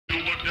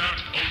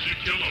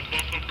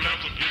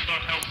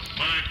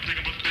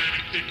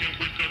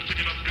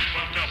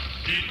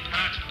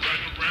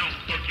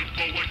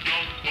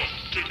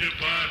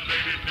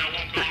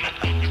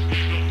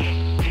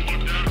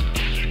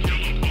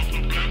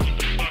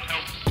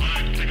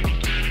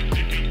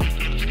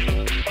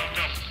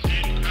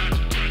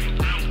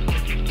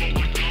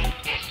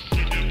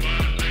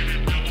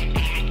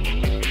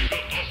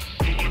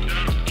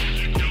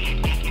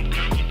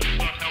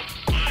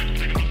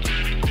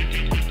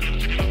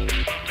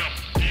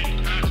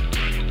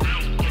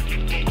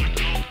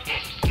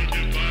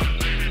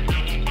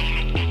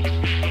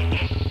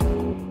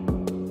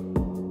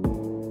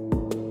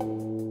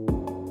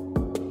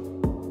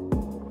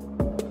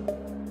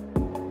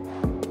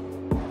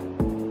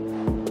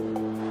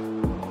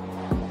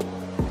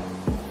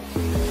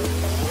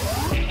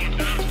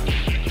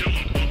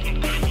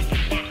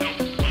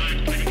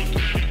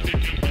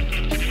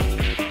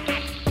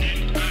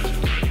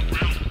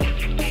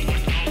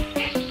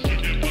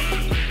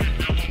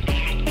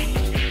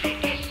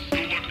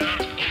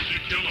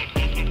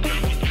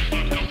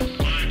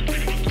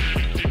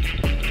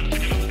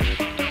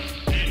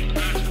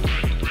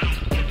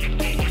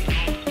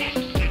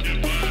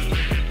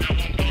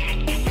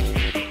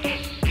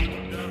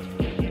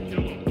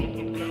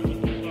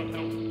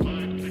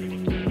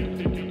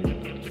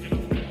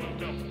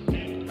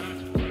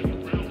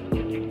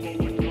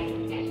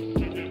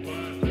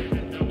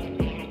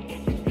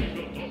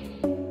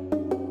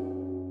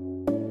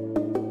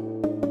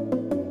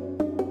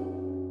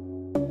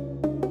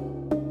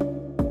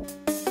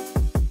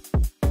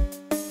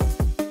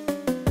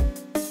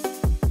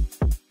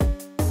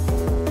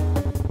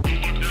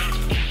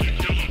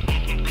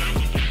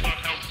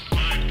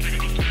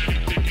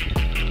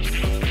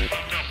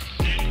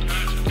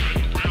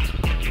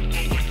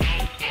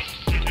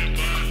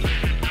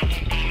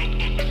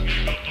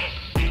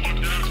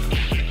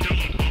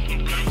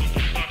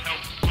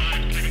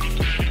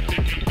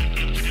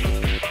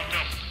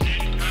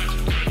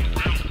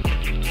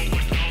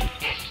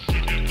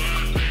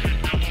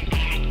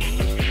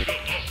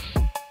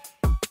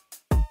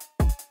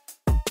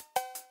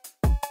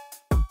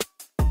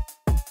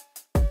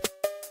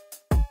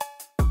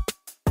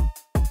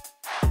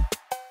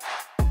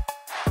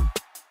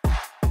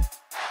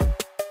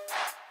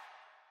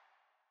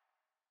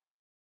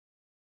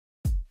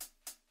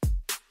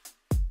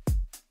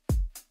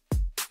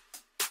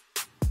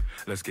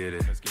let's get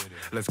it.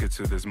 Let's get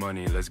to this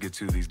money, let's get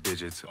to these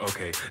digits.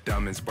 Okay,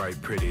 diamonds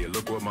bright, pretty.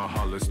 Look what my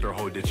Hollister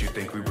hold. Did you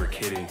think we were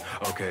kidding?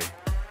 Okay.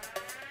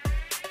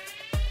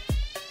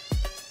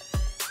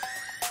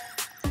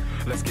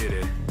 Let's get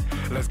it.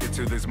 Let's get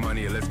to this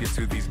money, let's get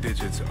to these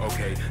digits.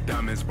 Okay,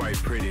 diamonds bright,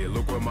 pretty.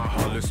 Look what my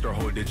Hollister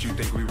hold. Did you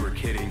think we were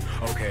kidding?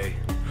 Okay.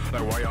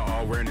 Like why y'all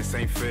all wearing the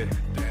same fit?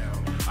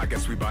 Damn. I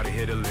guess we bout to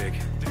hit a lick.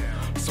 Damn.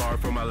 Sorry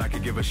for my lack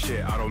of give a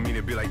shit. I don't mean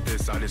to be like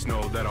this, I just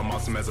know that I'm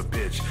awesome as a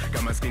bitch.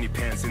 Got my skinny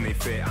pants and they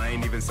fit. I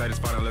ain't even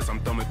satisfied unless I'm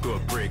thumbing through a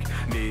brick.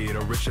 Need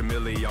a richer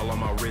milli all on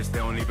my wrist. They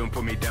don't even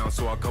put me down,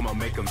 so I'll come up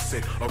make them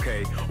sit.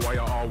 Okay, why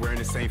y'all all wearing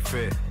the same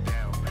fit?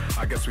 Damn.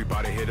 I guess we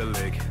bout to hit a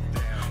lick.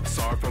 Damn.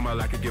 Sorry for my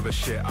lack of give a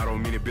shit. I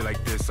don't mean to be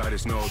like this, I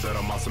just know that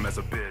I'm awesome as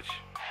a bitch.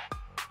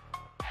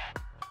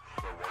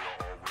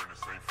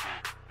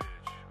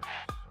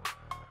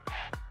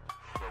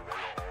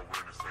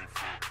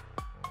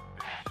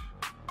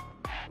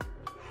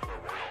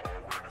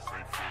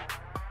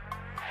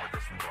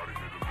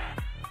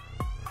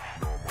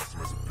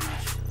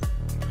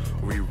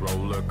 We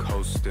roller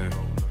coasting,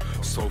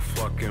 so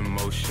fucking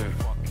motion.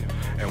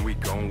 And we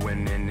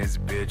going in this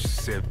bitch,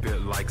 sip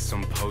it like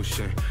some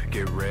potion.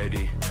 Get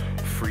ready,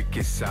 freak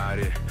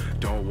excited,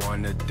 don't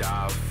wanna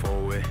die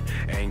for it.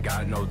 Ain't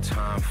got no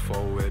time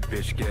for it,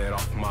 bitch get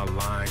off my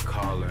line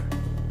calling.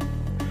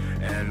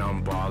 And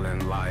I'm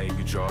ballin'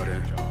 like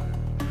Jordan.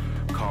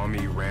 Call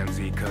me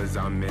Ramsey cause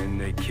I'm in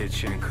the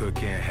kitchen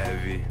cooking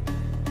heavy.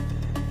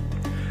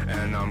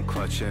 And I'm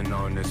clutching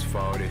on this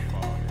 40.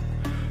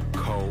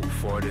 Cold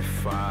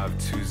 45,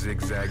 2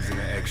 zigzags and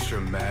an extra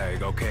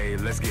mag. Okay,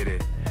 let's get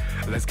it.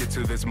 Let's get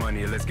to this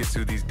money, let's get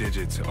to these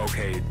digits.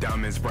 Okay,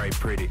 diamonds bright,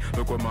 pretty.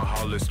 Look what my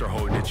Hollister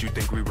hold. Did you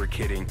think we were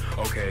kidding?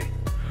 Okay,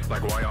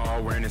 like why y'all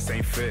all wearing the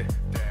same fit?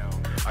 Damn.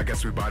 I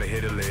guess we bout to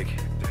hit a lick.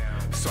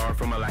 Damn. Sorry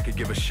for my lack of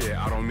give a shit.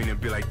 I don't mean to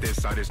be like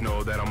this, I just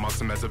know that I'm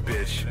awesome as a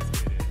bitch.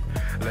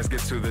 Let's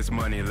get to this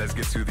money, let's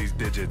get to these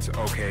digits.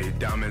 Okay,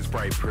 diamonds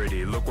bright,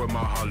 pretty. Look what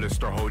my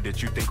Hollister hold.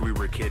 Did you think we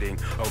were kidding?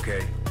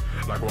 Okay,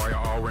 like why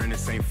y'all all wearing the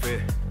same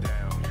fit?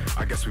 Damn.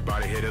 I guess we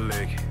bout to hit a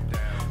lick.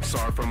 Damn.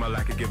 Sorry for my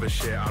lack of give a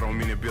shit. I don't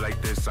mean to be like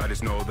this, I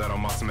just know that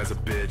I'm awesome as a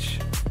bitch.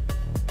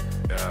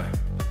 Yeah.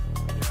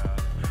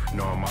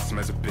 No, I'm awesome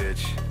as a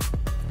bitch.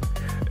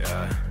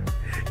 Yeah.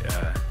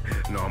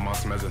 No, I'm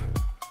awesome as a...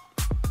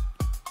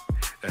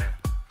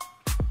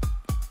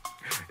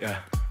 Yeah.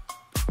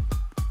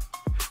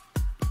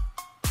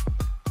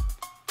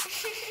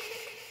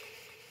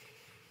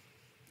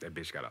 That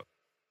bitch got out.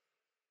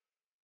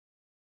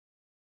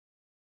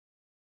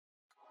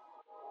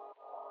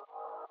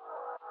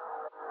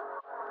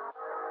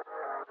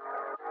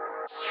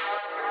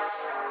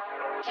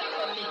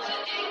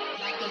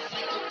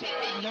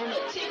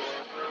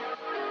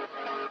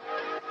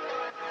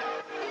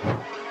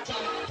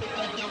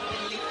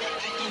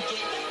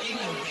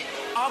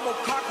 I'm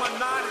gonna cock my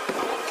 9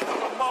 and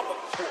my mother.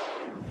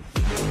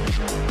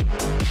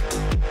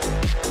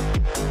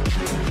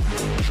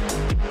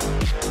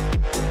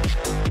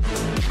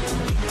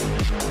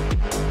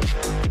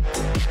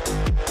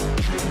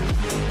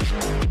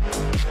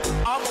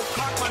 I'm gonna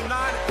cock my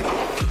 9.